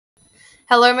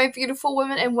Hello, my beautiful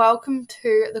women, and welcome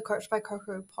to the Coach by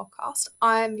Coco podcast.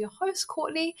 I am your host,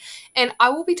 Courtney, and I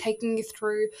will be taking you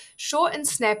through short and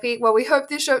snappy, well, we hope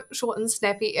they're short and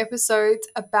snappy episodes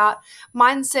about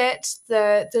mindset,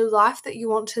 the life that you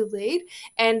want to lead,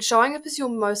 and showing up as your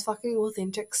most fucking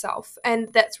authentic self.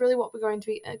 And that's really what we're going to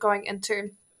be going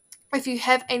into. If you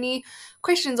have any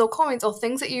questions or comments or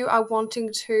things that you are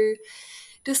wanting to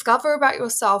discover about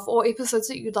yourself or episodes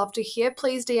that you'd love to hear,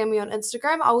 please DM me on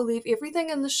Instagram. I will leave everything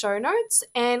in the show notes,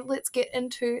 and let's get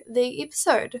into the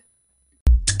episode.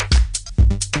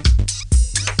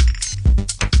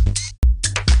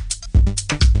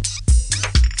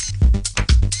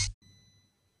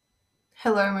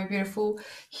 Hello, my beautiful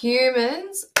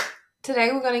humans. Today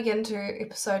we're going to get into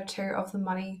episode 2 of the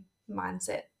Money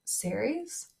Mindset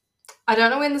series. I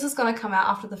don't know when this is going to come out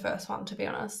after the first one, to be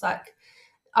honest.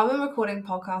 I've been recording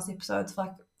podcast episodes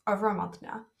for over a month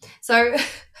now. So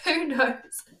who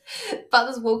knows? But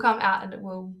this will come out and it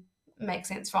will make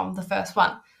sense from the first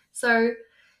one. So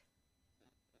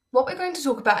what we're going to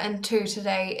talk about into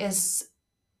today is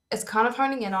kind of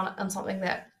honing in on something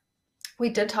that we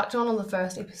did touch on the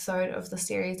first episode of the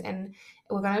series, and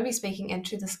we're going to be speaking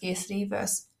into the scarcity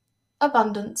versus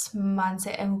abundance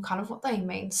mindset and kind of what they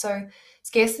mean. So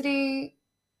scarcity,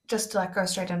 just to go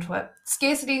straight into it,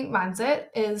 scarcity mindset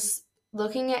is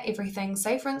looking at everything.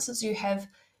 Say, for instance, you have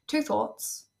two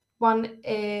thoughts. One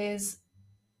is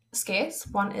scarce,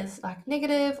 one is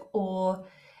negative, or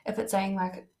if it's saying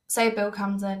say a bill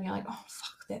comes in, you're like, oh,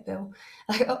 fuck that bill.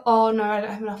 Oh no, I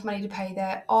don't have enough money to pay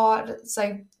that.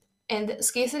 And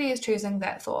scarcity is choosing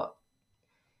that thought.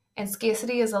 And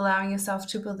scarcity is allowing yourself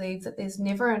to believe that there's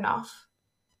never enough,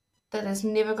 that there's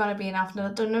never going to be enough,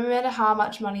 no matter how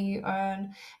much money you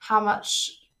earn, how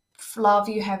much love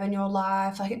you have in your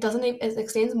life. It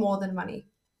extends more than money.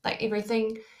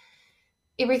 Everything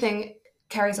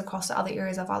carries across to other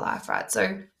areas of our life, right?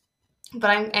 So, but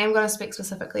I am going to speak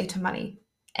specifically to money.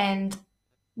 And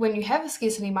when you have a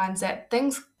scarcity mindset,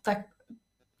 things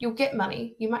you'll get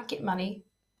money. You might get money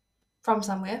from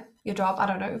somewhere, your job, I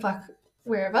don't know,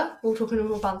 wherever. We'll talk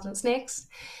about abundance next.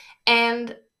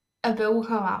 And a bill will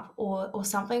come up or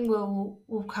something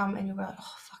will come, and you'll go,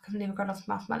 oh, fuck, I've never got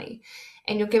enough money.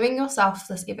 And you're giving yourself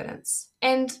this evidence.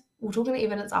 And we'll talk about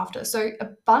evidence after. So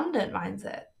abundant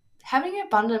mindset. Having an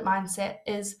abundant mindset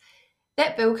is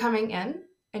that bill coming in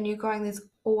and you going, there's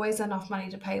always enough money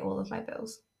to pay all of my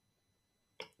bills.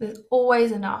 There's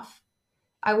always enough.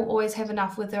 I will always have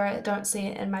enough, whether I don't see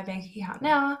it in my bank account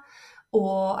now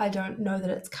or I don't know that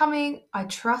it's coming. I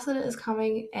trust that it is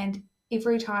coming, and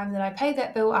every time that I pay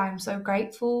that bill, I am so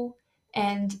grateful,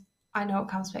 and I know it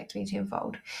comes back to me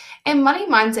tenfold. And money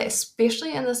mindset,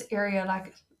 especially in this area,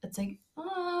 it's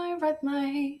I read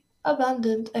my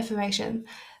abundant affirmation,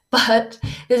 but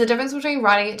there's a difference between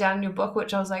writing it down in your book,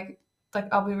 which I was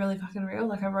I'll be really fucking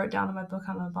real. I wrote down in my book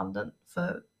I'm abundant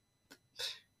for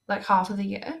half of the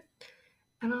year,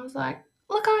 and I was like,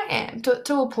 look, I am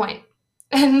to a point.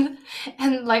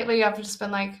 And lately I've just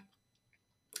been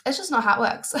it's just not how it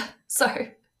works. So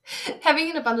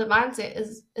having an abundant mindset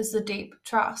is the deep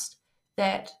trust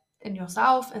that in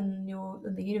yourself and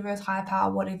in the universe, higher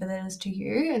power, whatever that is to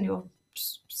you, and your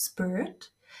spirit,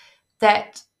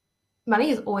 that money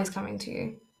is always coming to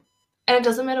you. And it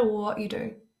doesn't matter what you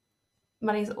do.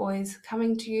 Money is always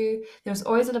coming to you. There's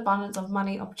always an abundance of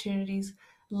money, opportunities,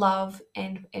 love,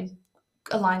 and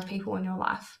aligned people in your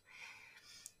life.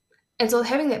 And so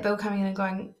having that bill coming in and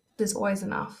going, there's always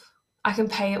enough. I can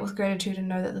pay it with gratitude and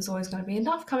know that there's always going to be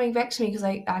enough coming back to me, because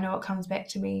I know it comes back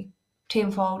to me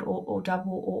tenfold or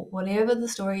double, or whatever the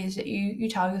story is that you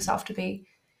tell yourself to be,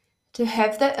 to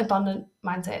have that abundant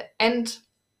mindset. And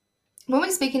when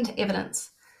we speak into evidence,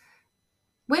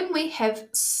 when we have,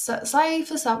 say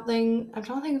for something, I'm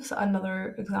trying to think of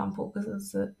another example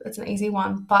because it's an easy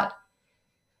one, but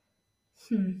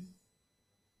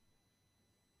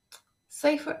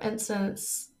say for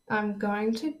instance, I'm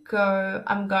going to go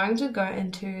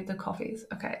into the coffees.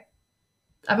 Okay.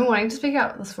 I've been wanting to speak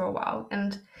about this for a while.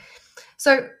 And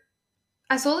so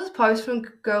I saw this post from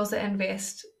Girls That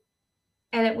Invest,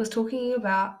 and it was talking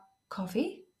about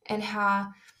coffee and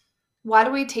why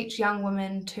do we teach young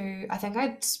women to, I think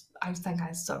I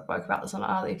spoke about this on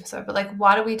another episode, but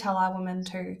why do we tell our women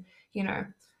to,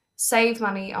 save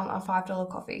money on a $5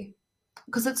 coffee?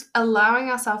 Because it's allowing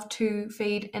ourselves to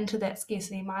feed into that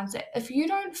scarcity mindset. If you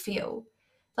don't feel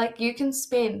you can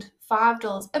spend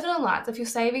 $5, if it aligns, if you're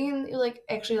saving and you're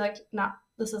actually nah,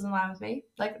 this doesn't align with me,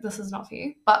 this is not for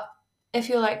you. But if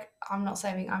you're I'm not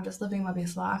saving, I'm just living my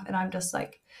best life, and I'm just I'm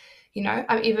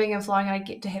ebbing and flowing, and I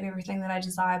get to have everything that I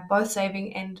desire, both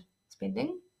saving and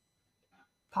spending,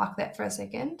 park that for a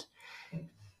second.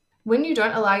 When you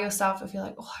don't allow yourself, if you're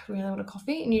like, oh, I really want a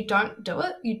coffee, and you don't do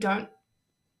it, you don't,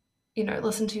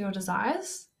 listen to your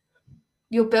desires,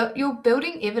 you're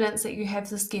building evidence that you have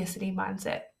the scarcity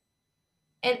mindset.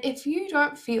 And if you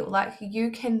don't feel like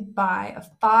you can buy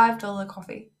a $5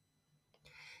 coffee,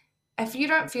 if you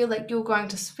don't feel like you're going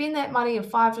to spend that money and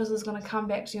 $5 is going to come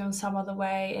back to you in some other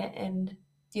way, and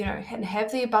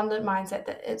have the abundant mindset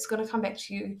that it's going to come back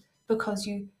to you because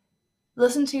you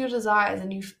listen to your desires,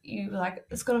 and you like,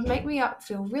 it's going to make me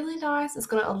feel really nice, it's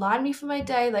going to align me for my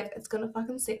day, like it's going to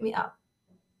fucking set me up,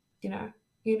 you know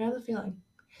the feeling.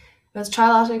 If it's chai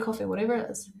latte, coffee, whatever it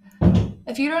is,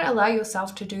 if you don't allow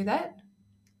yourself to do that,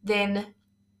 then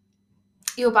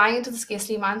you're buying into the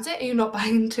scarcity mindset and you're not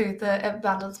buying into the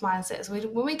abundance mindset. So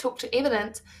when we talk to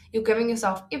evidence, you're giving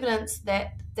yourself evidence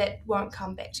that won't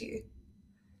come back to you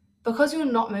because you're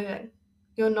not moving,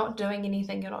 you're not doing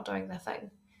anything, you're not doing the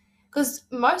thing. Because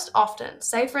most often,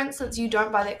 say for instance, you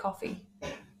don't buy that coffee,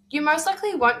 you most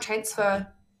likely won't transfer.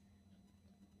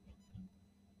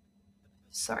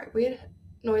 Sorry, weird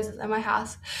noises in my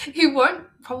house. You won't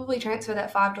probably transfer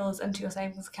that $5 into your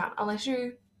savings account unless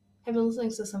you have been listening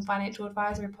to some financial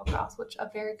advisory podcasts, which are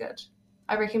very good.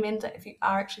 I recommend it if you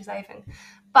are actually saving.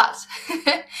 But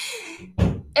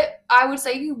I would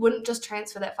say you wouldn't just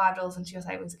transfer that $5 into your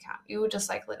savings account. You would just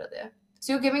like let it there.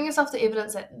 So you're giving yourself the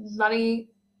evidence that money,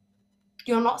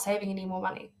 you're not saving any more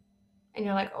money. And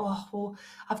you're like, oh, well,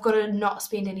 I've got to not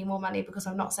spend any more money because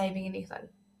I'm not saving anything.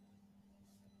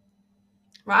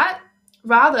 Right?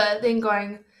 Rather than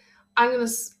going, I'm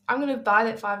gonna buy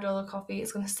that $5 coffee.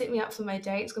 It's gonna set me up for my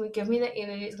day. It's gonna give me that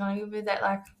energy. It's gonna give me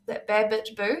that bad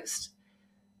bitch boost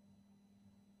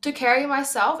to carry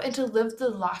myself and to live the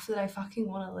life that I fucking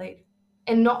want to lead,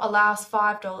 and not allow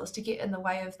 $5 to get in the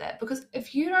way of that. Because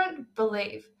if you don't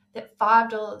believe that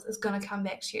 $5 is gonna come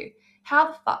back to you,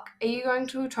 how the fuck are you going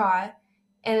to try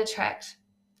and attract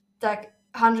like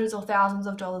hundreds or thousands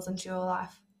of dollars into your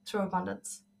life through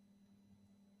abundance?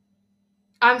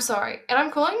 I'm sorry. And I'm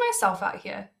calling myself out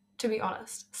here, to be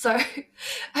honest. So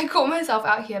I call myself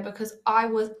out here because I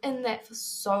was in that for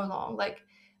so long. Like,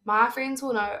 my friends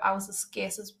will know I was the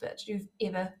scarcest bitch you've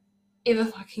ever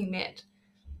fucking met.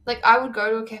 Like, I would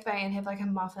go to a cafe and have like a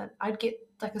muffin. I'd get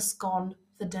like a scone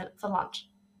for lunch.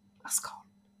 A scone.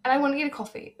 And I wouldn't get a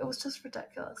coffee. It was just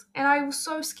ridiculous. And I was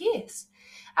so scarce.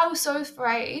 I was so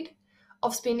afraid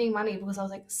of spending money because I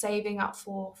was like saving up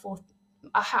for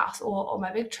a house or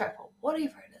my big trip or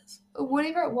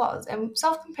whatever it was, and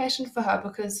self-compassion for her,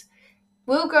 because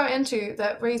we'll go into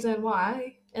the reason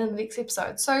why in the next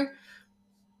episode. So,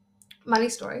 money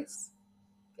stories,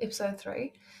 episode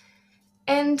 3,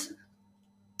 and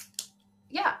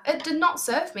yeah, it did not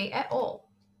serve me at all.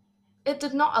 It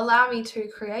did not allow me to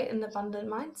create an abundant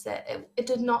mindset. It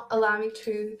did not allow me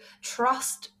to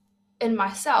trust in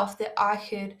myself that I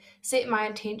could set my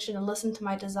intention and listen to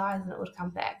my desires and it would come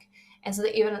back. And so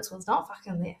the evidence was not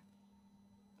fucking there.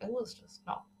 It was just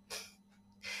not.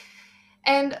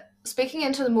 And speaking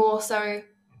into the more so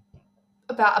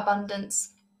about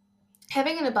abundance,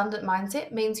 having an abundant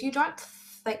mindset means you don't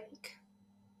think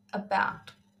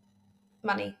about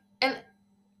money. And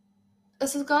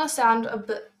this is going to sound a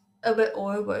bit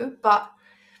woo, but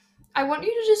I want you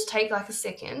to just take like a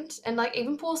second and like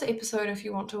even pause the episode if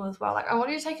you want to as well. Like, I want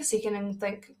you to take a second and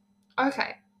think,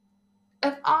 okay,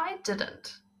 if I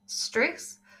didn't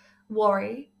stress,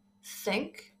 worry,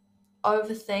 think,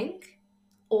 overthink,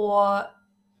 or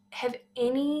have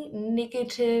any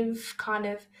negative kind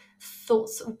of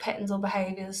thoughts or patterns or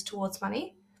behaviors towards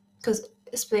money, because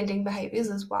spending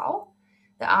behaviors as well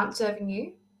that aren't serving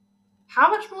you, how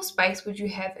much more space would you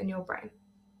have in your brain?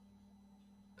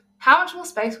 How much more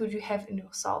space would you have in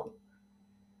your soul?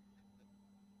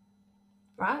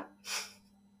 Right?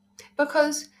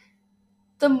 Because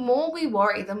the more we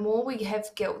worry, the more we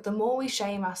have guilt, the more we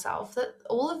shame ourselves, that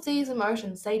all of these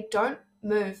emotions, they don't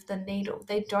move the needle.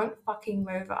 They don't fucking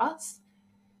move us.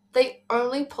 They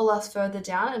only pull us further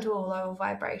down into a lower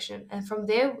vibration. And from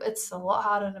there, it's a lot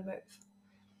harder to move.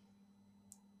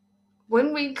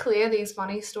 When we clear these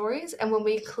money stories and when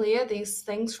we clear these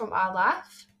things from our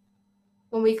life,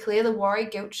 when we clear the worry,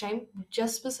 guilt, shame,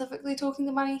 just specifically talking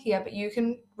the money here, but you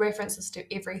can reference this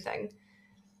to everything.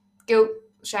 Guilt,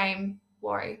 shame,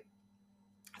 worry.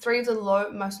 3 of the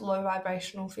most low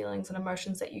vibrational feelings and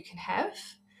emotions that you can have.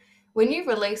 When you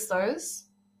release those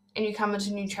and you come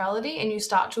into neutrality and you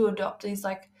start to adopt these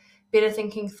like better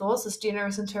thinking thoughts, this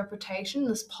generous interpretation,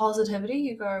 this positivity,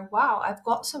 you go, wow, I've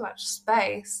got so much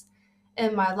space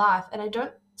in my life and I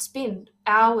don't spend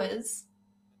hours,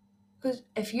 because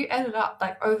if you add it up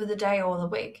like over the day or the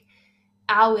week,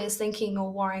 hours thinking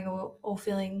or worrying or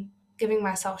giving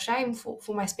myself shame for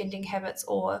my spending habits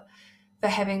or for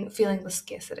feeling the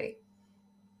scarcity.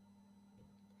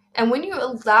 And when you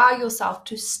allow yourself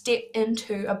to step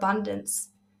into abundance,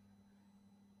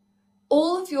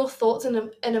 all of your thoughts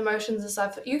and emotions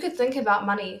aside, you could think about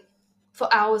money for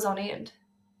hours on end,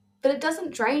 but it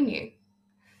doesn't drain you.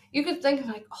 You could think of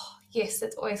like, oh yes,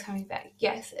 that's always coming back.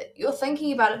 Yes, you're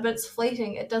thinking about it, but it's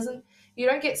fleeting. You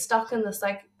don't get stuck in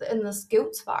this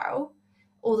guilt spiral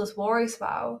or this worry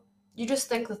spiral. You just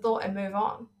think the thought and move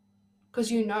on,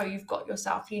 because you know you've got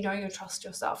yourself. You know you trust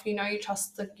yourself. You know you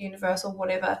trust the universe or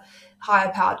whatever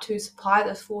higher power to supply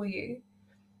this for you,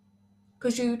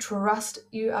 because you trust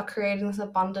you are creating this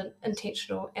abundant,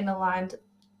 intentional, and aligned,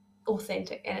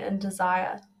 authentic, and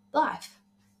desire life.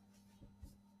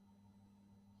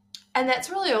 And that's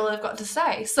really all I've got to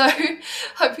say. So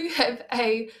hope you have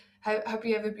a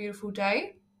beautiful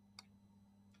day.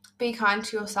 Be kind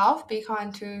to yourself, be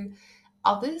kind to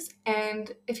others,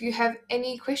 and if you have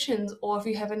any questions or if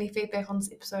you have any feedback on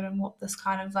this episode and what this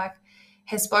kind of like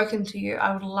has spoken to you,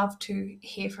 I would love to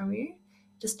hear from you.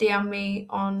 Just DM me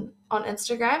on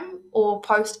Instagram or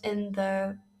post in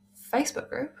the Facebook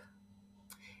group,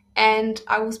 and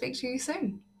I will speak to you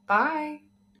soon. Bye.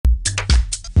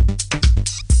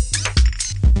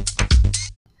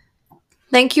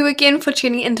 Thank you again for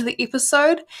tuning into the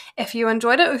episode. If you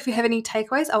enjoyed it or if you have any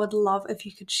takeaways, I would love if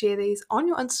you could share these on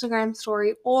your Instagram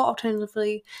story, or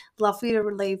alternatively, love for you to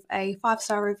leave a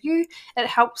 5-star review. It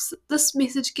helps this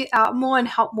message get out more and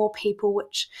help more people,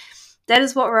 which that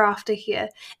is what we're after here.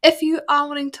 If you are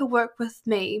wanting to work with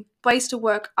me, ways to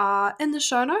work are in the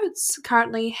show notes.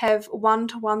 Currently have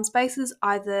 1-to-1 spaces,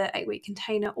 either 8-week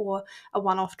container or a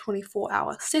one-off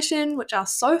 24-hour session, which are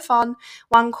so fun.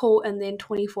 One call and then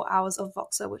 24 hours of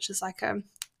Voxer, which is like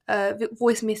a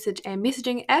voice message and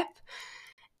messaging app.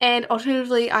 And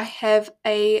alternatively, I have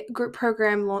a group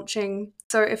program launching.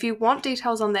 So if you want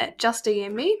details on that, just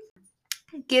DM me.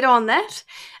 Get on that.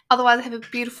 Otherwise, have a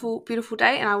beautiful, beautiful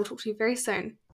day, and I will talk to you very soon.